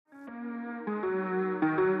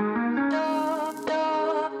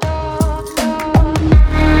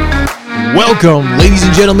Welcome, ladies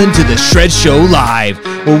and gentlemen, to the Shred Show Live,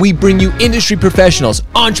 where we bring you industry professionals,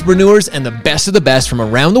 entrepreneurs, and the best of the best from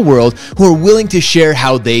around the world who are willing to share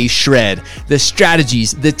how they shred, the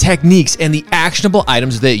strategies, the techniques, and the actionable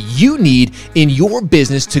items that you need in your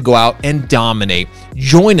business to go out and dominate.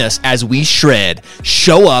 Join us as we shred,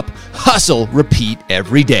 show up, hustle, repeat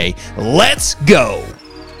every day. Let's go.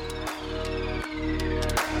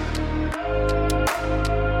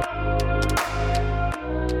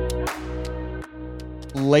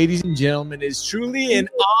 Ladies and gentlemen, it's truly an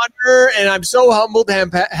honor, and I'm so humbled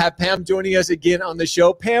to have Pam joining us again on the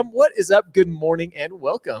show. Pam, what is up? Good morning and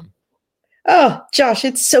welcome. Oh, Josh,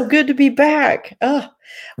 it's so good to be back.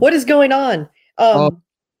 What is going on?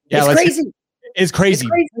 It's crazy. It's crazy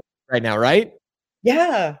right now, right?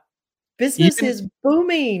 Yeah. Business is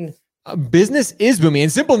booming. Business is booming.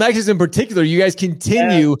 And SimpleNexus in particular, you guys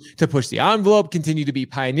continue to push the envelope, continue to be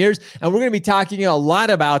pioneers. And we're going to be talking a lot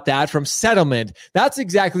about that from settlement. That's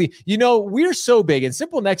exactly, we're so big, and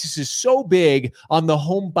SimpleNexus is so big on the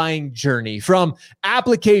home buying journey, from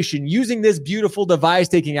application, using this beautiful device,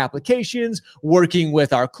 taking applications, working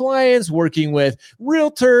with our clients, working with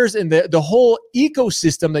realtors, and the whole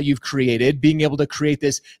ecosystem that you've created, being able to create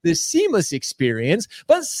this seamless experience.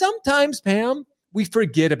 But sometimes, Pam, we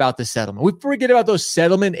forget about the settlement. We forget about those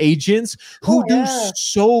settlement agents who do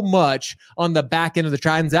so much on the back end of the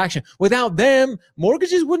transaction. Without them,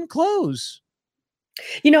 mortgages wouldn't close.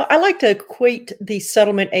 I like to equate the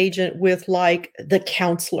settlement agent with like the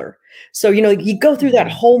counselor. So, you go through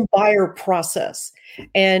that home buyer process,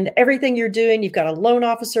 and everything you're doing, you've got a loan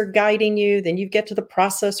officer guiding you. Then you get to the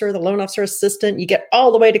processor, the loan officer assistant. You get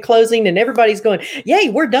all the way to closing, and everybody's going, yay,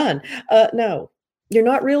 we're done. No, you're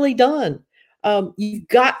not really done. You've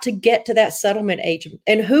got to get to that settlement agent,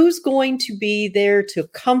 and who's going to be there to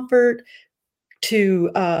comfort,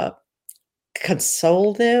 to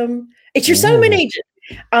console them? It's your settlement agent.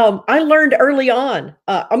 I learned early on,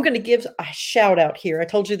 I'm going to give a shout out here. I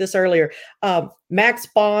told you this earlier. Max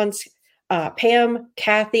Bonds, Pam,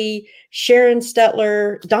 Kathy, Sharon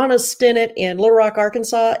Stetler, Donna Stinnett in Little Rock,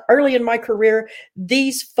 Arkansas. Early in my career,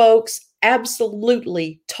 these folks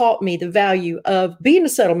absolutely taught me the value of being a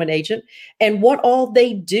settlement agent and what all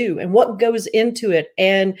they do and what goes into it.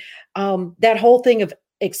 And that whole thing of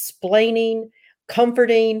explaining,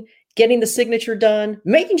 comforting, getting the signature done,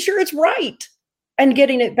 making sure it's right, and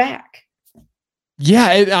getting it back.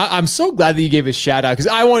 Yeah, I'm so glad that you gave a shout out, because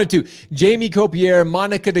I wanted to. Jamie Copier,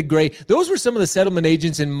 Monica DeGray, those were some of the settlement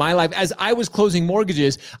agents in my life as I was closing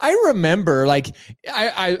mortgages. I remember,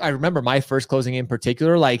 I remember my first closing in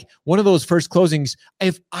particular, like one of those first closings.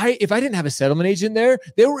 If I didn't have a settlement agent there,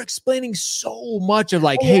 they were explaining so much of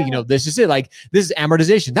hey, this is it. Like, this is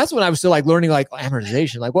amortization. That's when I was still learning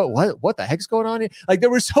amortization. Like, what the heck's going on here? Like,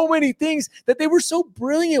 there were so many things that they were so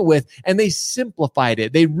brilliant with, and they simplified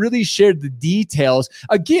it. They really shared the details.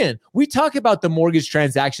 Again, we talk about the mortgage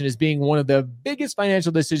transaction as being one of the biggest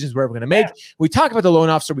financial decisions we're ever going to make. We talk about the loan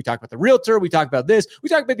officer, we talk about the realtor, we talk about this, we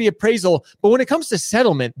talk about the appraisal. But when it comes to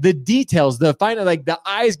settlement, the details, the final, the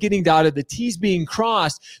I's getting dotted, the T's being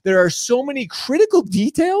crossed, there are so many critical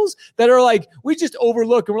details that are we just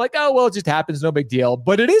overlook, and we're oh, well, it just happens, no big deal.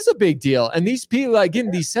 But it is a big deal. And these people,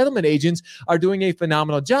 again, these settlement agents are doing a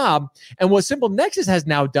phenomenal job. And what SimpleNexus has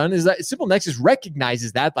now done is that SimpleNexus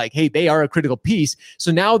recognizes that, hey, they are a critical piece.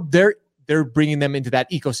 So now they're bringing them into that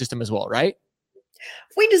ecosystem as well, right?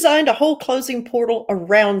 We designed a whole closing portal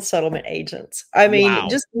around settlement agents. I mean,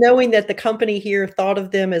 just knowing that the company here thought of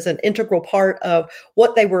them as an integral part of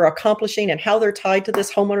what they were accomplishing and how they're tied to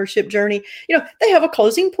this homeownership journey. They have a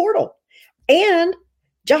closing portal. And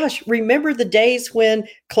Josh, remember the days when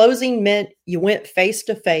closing meant you went face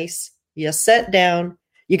to face, you sat down,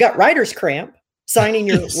 you got writer's cramp, signing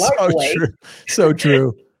your life away. So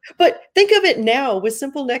true. But think of it now with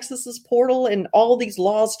SimpleNexus's portal and all these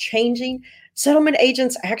laws changing. Settlement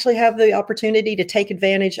agents actually have the opportunity to take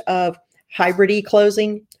advantage of hybrid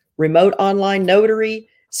e-closing, remote online notary.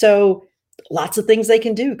 So lots of things they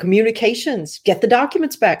can do. Communications, get the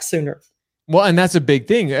documents back sooner. Well, and that's a big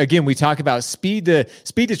thing. Again, we talk about speed to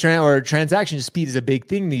transaction speed is a big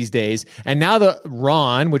thing these days. And now the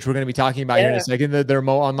RON, which we're going to be talking about here in a second, the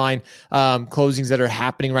remote online closings that are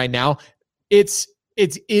happening right now,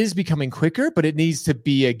 it is becoming quicker, but it needs to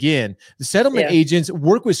be, again, the settlement agents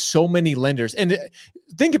work with so many lenders. And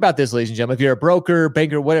think about this, ladies and gentlemen, if you're a broker,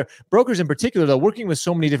 banker, whatever, brokers in particular, they're working with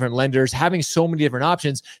so many different lenders, having so many different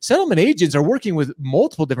options. Settlement agents are working with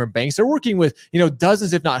multiple different banks. They're working with,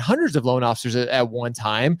 dozens, if not hundreds of loan officers at one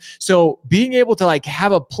time. So being able to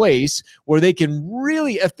have a place where they can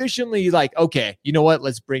really efficiently okay, you know what,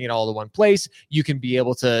 let's bring it all to one place. You can be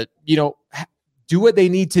able to, do what they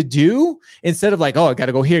need to do instead of like, oh, I got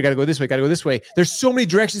to go here, got to go this way, got to go this way. There's so many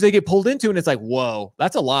directions they get pulled into, and it's like, whoa,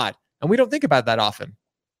 that's a lot. And we don't think about that often.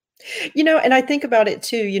 And I think about it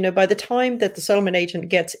too, by the time that the settlement agent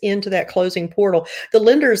gets into that closing portal, the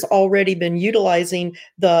lender's already been utilizing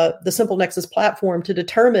the SimpleNexus platform to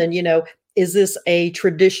determine, is this a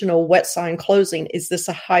traditional wet sign closing? Is this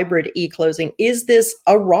a hybrid e-closing? Is this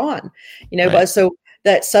a RON? Right. But so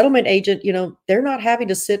that settlement agent, they're not having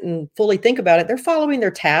to sit and fully think about it. They're following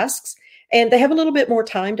their tasks, and they have a little bit more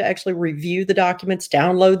time to actually review the documents,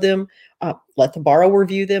 download them, let the borrower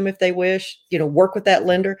view them if they wish, work with that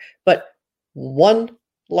lender. But one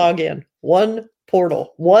login, one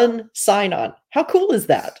portal, one sign-on. How cool is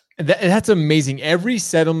that? That's amazing. Every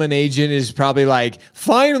settlement agent is probably like,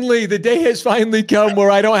 finally, the day has finally come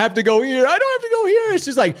where I don't have to go here. I don't have to go here. It's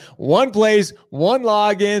just like one place, one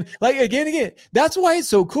login. Like again. That's why it's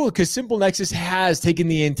so cool, because SimpleNexus has taken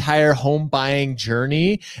the entire home buying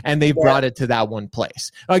journey and they've brought it to that one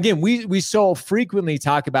place. Again, we so frequently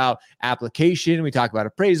talk about application, we talk about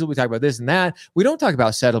appraisal, we talk about this and that. We don't talk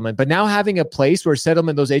about settlement, but now having a place where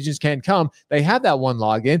settlement, those agents can come, they have that one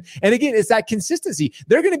login. And again, it's that consistency.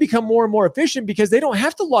 They're going to become more and more efficient because they don't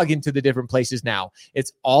have to log into the different places now.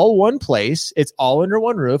 It's all one place. It's all under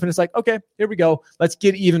one roof. And it's like, okay, here we go. Let's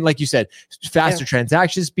get even, like you said, faster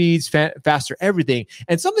transaction speeds, faster everything.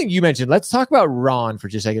 And something you mentioned, let's talk about RON for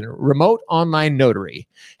just a second, remote online notary.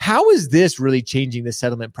 How is this really changing the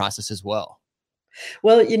settlement process as well?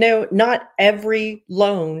 Well, not every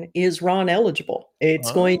loan is RON eligible.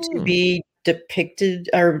 It's going to be depicted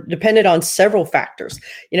or dependent on several factors.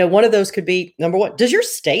 One of those could be, number one, does your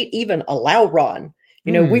state even allow RON?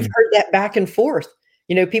 We've heard that back and forth.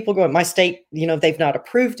 People going, my state, they've not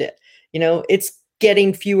approved it. It's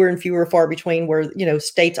getting fewer and fewer far between where,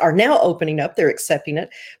 states are now opening up, they're accepting it.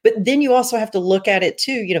 But then you also have to look at it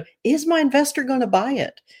too, is my investor going to buy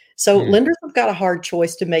it? So lenders have got a hard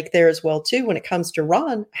choice to make there as well too, when it comes to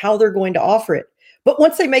RON, how they're going to offer it. But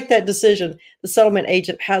once they make that decision, the settlement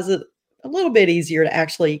agent has it a little bit easier to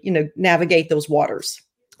actually, navigate those waters.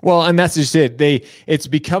 Well, and that's just it. It's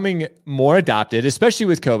becoming more adopted, especially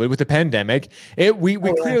with COVID, with the pandemic. We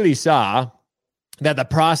clearly saw that the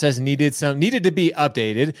process needed to be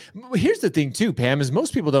updated. Here's the thing too, Pam, is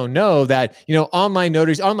most people don't know that, online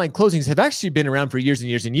notaries, online closings have actually been around for years and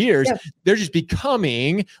years and years. Yeah. They're just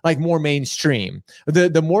becoming like more mainstream.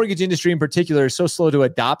 The mortgage industry in particular is so slow to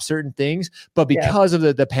adopt certain things, but because of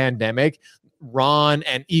the pandemic, RON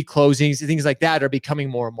and e-closings, things like that are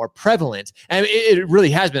becoming more and more prevalent. And it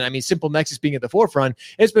really has been. I mean, SimpleNexus being at the forefront,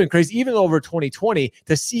 it's been crazy, even over 2020,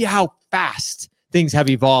 to see how fast things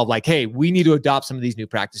have evolved. Like, hey, we need to adopt some of these new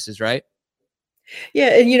practices, right? Yeah.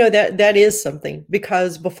 And, that is something,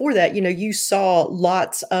 because before that, you saw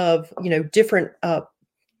lots of, different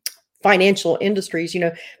financial industries,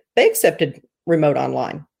 they accepted remote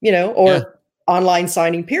online, or online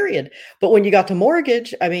signing, period. But when you got to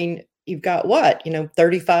mortgage, I mean, you've got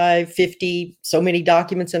 35, 50, so many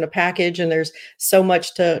documents in a package, and there's so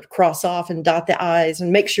much to cross off and dot the I's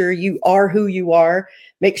and make sure you are who you are,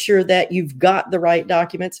 make sure that you've got the right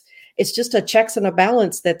documents. It's just a checks and a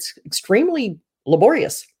balance that's extremely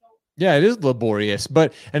laborious. Yeah, it is laborious.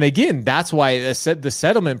 And again, that's why the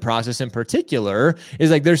settlement process in particular is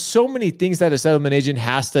like, there's so many things that a settlement agent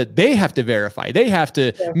they have to verify. They have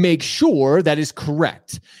to make sure that is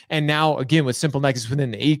correct. And now again, with SimpleNexus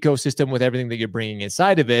within the ecosystem, with everything that you're bringing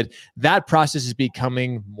inside of it, that process is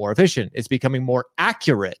becoming more efficient. It's becoming more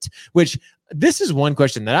accurate, which this is one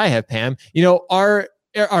question that I have, Pam.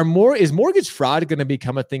 Is mortgage fraud going to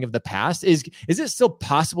become a thing of the past? Is it still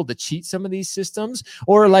possible to cheat some of these systems,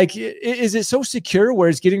 or like, is it so secure where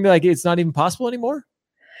it's getting to like, it's not even possible anymore?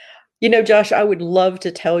 Josh, I would love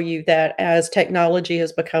to tell you that as technology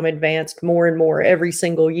has become advanced more and more every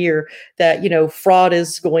single year, that, fraud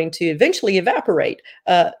is going to eventually evaporate.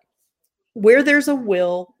 Where there's a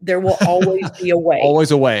will, there will always be a way.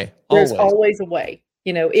 Always a way. There's always a way.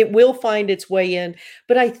 It will find its way in.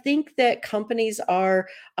 But I think that companies are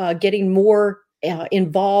getting more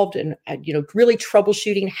involved in, really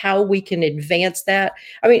troubleshooting how we can advance that.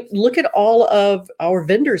 I mean, look at all of our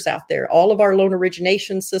vendors out there, all of our loan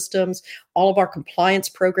origination systems, all of our compliance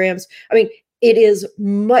programs. I mean, it is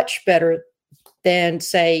much better than,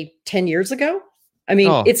 say, 10 years ago. I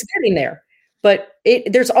mean, it's getting there, but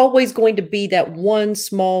there's always going to be that one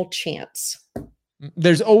small chance.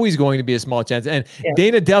 There's always going to be a small chance. And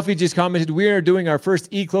Dana Delphi just commented, we are doing our first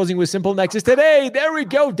e-closing with SimpleNexus today. There we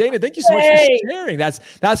go. Dana, thank you so much for sharing.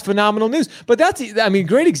 That's phenomenal news. But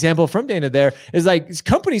great example from Dana there is like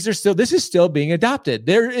companies are this is still being adopted.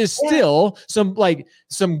 There is still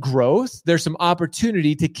some growth. There's some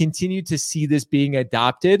opportunity to continue to see this being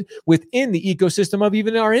adopted within the ecosystem of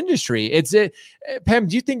even our industry. Pam,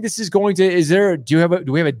 do you think this is going to,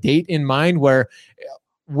 do we have a date in mind where,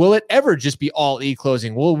 will it ever just be all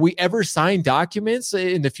e-closing? Will we ever sign documents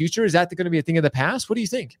in the future? Is that going to be a thing of the past? What do you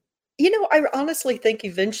think? I honestly think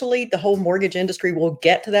eventually the whole mortgage industry will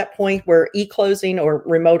get to that point where e-closing or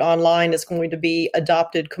remote online is going to be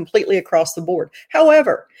adopted completely across the board.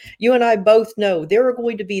 However, you and I both know there are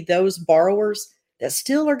going to be those borrowers that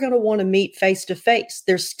still are going to want to meet face to face.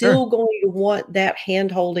 They're still going to want that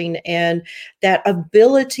hand holding and that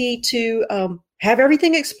ability to have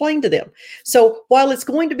everything explained to them. So while it's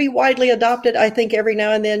going to be widely adopted, I think every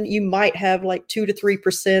now and then you might have like 2 to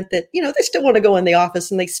 3% that, they still want to go in the office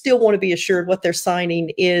and they still want to be assured what they're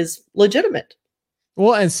signing is legitimate.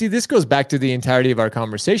 Well, and see, this goes back to the entirety of our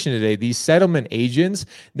conversation today. These settlement agents,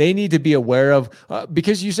 they need to be aware of,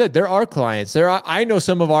 because you said there are clients. I know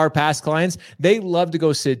some of our past clients, they love to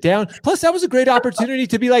go sit down. Plus, that was a great opportunity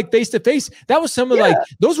to be like face-to-face. That was some of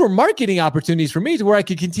those were marketing opportunities for me to where I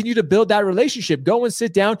could continue to build that relationship, go and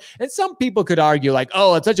sit down. And some people could argue like,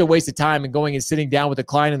 oh, it's such a waste of time and going and sitting down with the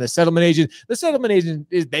client and the settlement agent. The settlement agent,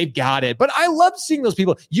 they've got it. But I love seeing those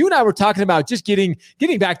people. You and I were talking about just getting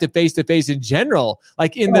back to face-to-face in general.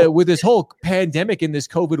 Like with this whole pandemic in this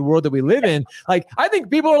COVID world that we live in, like I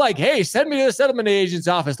think people are like, hey, send me to the settlement agent's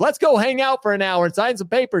office. Let's go hang out for an hour and sign some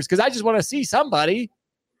papers because I just want to see somebody.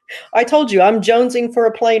 I told you I'm jonesing for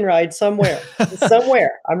a plane ride somewhere.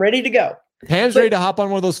 I'm ready to go. Pam's ready to hop on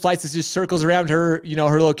one of those flights that just circles around her,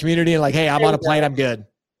 her little community and like, hey, I'm on a plane. I'm good.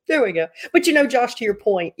 There we go. But Josh, to your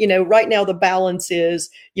point, right now the balance is,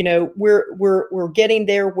 we're getting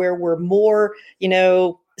there where we're more,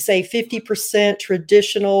 say 50%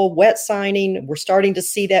 traditional wet signing. We're starting to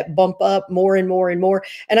see that bump up more and more and more.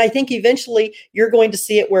 And I think eventually you're going to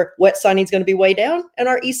see it where wet signing is going to be way down and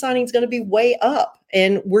our e-signing is going to be way up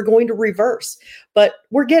and we're going to reverse, but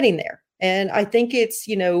we're getting there. And I think it's,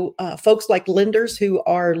 folks like lenders who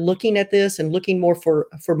are looking at this and looking more for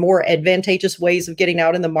more advantageous ways of getting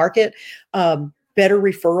out in the market, better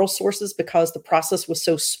referral sources because the process was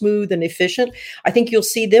so smooth and efficient. I think you'll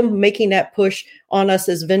see them making that push on us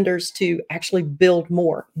as vendors to actually build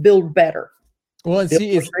more, build better. Well, and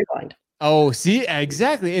see, see,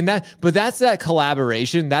 exactly. And that's that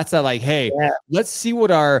collaboration. That's that like, hey, let's see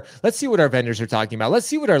what our vendors are talking about. Let's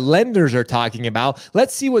see what our lenders are talking about.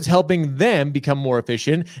 Let's see what's helping them become more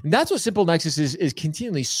efficient. And that's what SimpleNexus is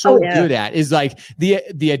continually good at, is like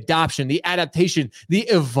the adoption, the adaptation, the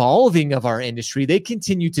evolving of our industry. They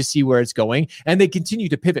continue to see where it's going and they continue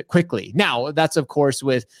to pivot quickly. Now, that's of course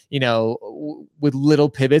with little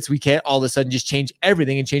pivots, we can't all of a sudden just change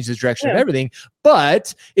everything and change the direction of everything.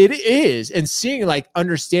 But it is, and seeing like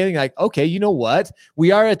understanding like, okay, you know what?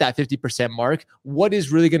 We are at that 50% mark. What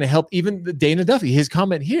is really going to help? Even the Dana Duffy, his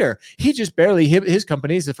comment here, he just barely hit his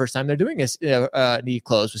company is the first time they're doing an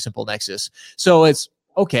e-close with SimpleNexus. So it's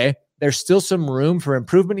okay. There's still some room for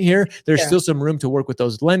improvement here. There's still some room to work with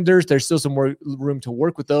those lenders. There's still some more room to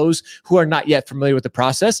work with those who are not yet familiar with the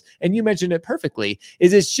process. And you mentioned it perfectly,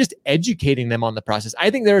 it's just educating them on the process. I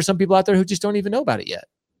think there are some people out there who just don't even know about it yet.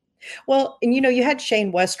 Well, and you had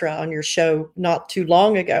Shane Westra on your show not too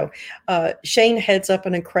long ago. Shane heads up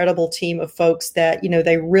an incredible team of folks that,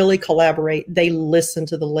 they really collaborate. They listen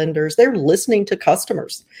to the lenders. They're listening to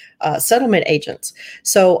customers, settlement agents.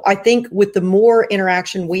 So I think with the more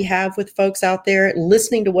interaction we have with folks out there,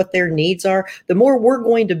 listening to what their needs are, the more we're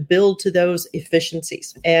going to build to those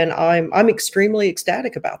efficiencies. And I'm extremely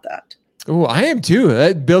ecstatic about that. Oh, I am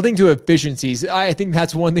too. Building to efficiencies. I think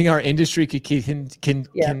that's one thing our industry can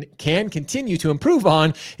continue to improve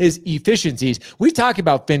on is efficiencies. We talk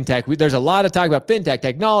about fintech. There's a lot of talk about fintech,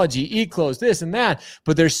 technology, e-close, this and that,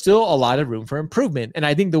 but there's still a lot of room for improvement. And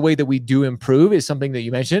I think the way that we do improve is something that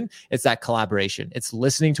you mentioned. It's that collaboration. It's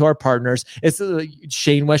listening to our partners. It's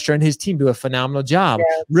Shane Westra and his team do a phenomenal job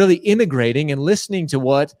really integrating and listening to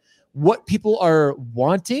what people are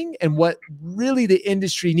wanting and what really the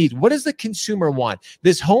industry needs. What does the consumer want?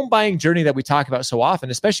 This home buying journey that we talk about so often,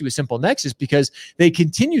 especially with SimpleNexus, because they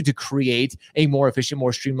continue to create a more efficient,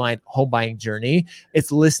 more streamlined home buying journey.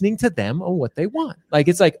 It's listening to them on what they want. Like,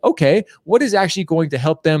 it's like, okay, what is actually going to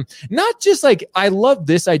help them? Not just like, I love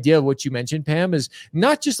this idea of what you mentioned, Pam, is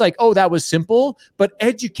not just like, oh, that was simple, but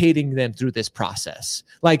educating them through this process.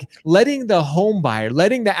 Like letting the home buyer,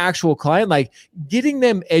 letting the actual client, like getting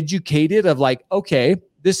them educated educated of like, okay,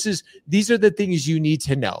 these are the things you need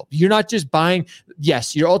to know. You're not just buying.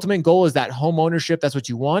 Yes, your ultimate goal is that home ownership. That's what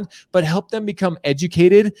you want, but help them become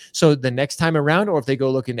educated. So the next time around, or if they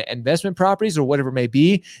go look into investment properties or whatever it may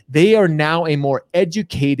be, they are now a more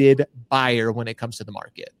educated buyer when it comes to the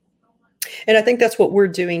market. And I think that's what we're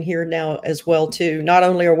doing here now as well, too. Not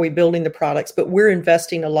only are we building the products, but we're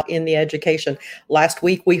investing a lot in the education. Last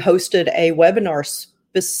week, we hosted a webinar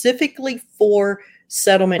specifically for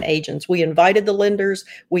settlement agents. We invited the lenders.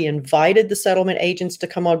 We invited the settlement agents to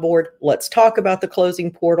come on board. Let's talk about the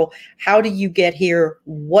closing portal. How do you get here?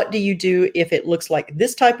 What do you do if it looks like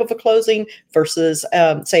this type of a closing versus,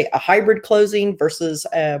 say, a hybrid closing versus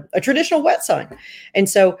a traditional wet sign? And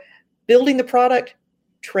so building the product,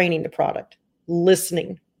 training the product,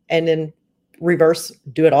 listening, and then reverse,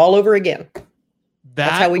 do it all over again.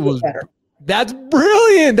 That's how we get better. That's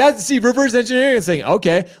brilliant. That's reverse engineering and saying,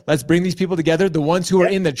 okay, let's bring these people together. The ones who are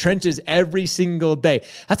in the trenches every single day.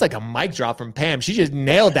 That's like a mic drop from Pam. She just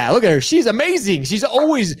nailed that. Look at her. She's amazing. She's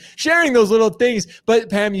always sharing those little things. But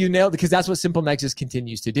Pam, you nailed it, because that's what SimpleNexus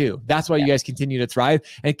continues to do. That's why you guys continue to thrive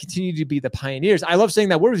and continue to be the pioneers. I love saying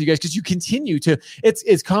that word with you guys, because you continue to,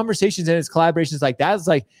 it's conversations and it's collaborations like that. It's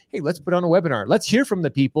like, hey, let's put on a webinar. Let's hear from the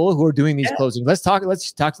people who are doing these closings. Let's talk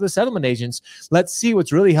to the settlement agents. Let's see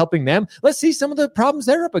what's really helping them. Let's see some of the problems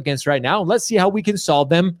they're up against right now. Let's see how we can solve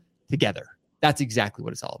them together. That's exactly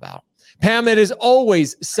what it's all about. Pam, it is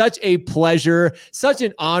always such a pleasure, such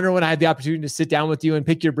an honor when I had the opportunity to sit down with you and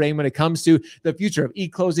pick your brain when it comes to the future of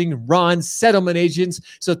e-closing, RON, settlement agents.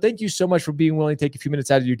 So thank you so much for being willing to take a few minutes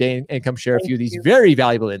out of your day and come share a few of these very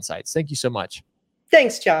valuable insights. Thank you so much.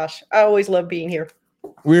 Thanks, Josh. I always love being here.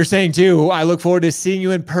 We were saying too, I look forward to seeing you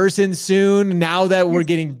in person soon. Now that we're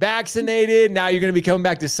getting vaccinated, now you're going to be coming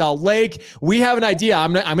back to Salt Lake. We have an idea.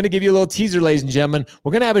 I'm going to give you a little teaser, ladies and gentlemen.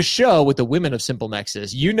 We're going to have a show with the women of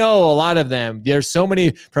SimpleNexus. You know a lot of them. There's so many,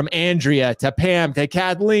 from Andrea to Pam to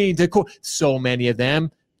Kathleen to so many of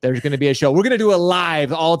them. There's going to be a show. We're going to do a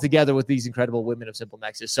live all together with these incredible women of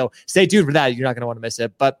SimpleNexus. So stay tuned for that. You're not going to want to miss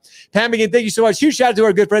it. But Pam, again, thank you so much. Huge shout out to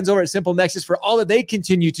our good friends over at SimpleNexus for all that they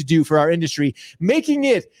continue to do for our industry, making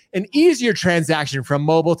it an easier transaction from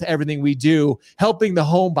mobile to everything we do, helping the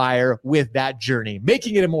home buyer with that journey,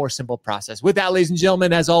 making it a more simple process. With that, ladies and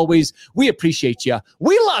gentlemen, as always, we appreciate you.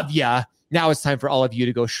 We love you. Now it's time for all of you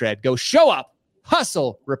to go shred, go show up,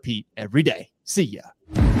 hustle, repeat every day. See ya.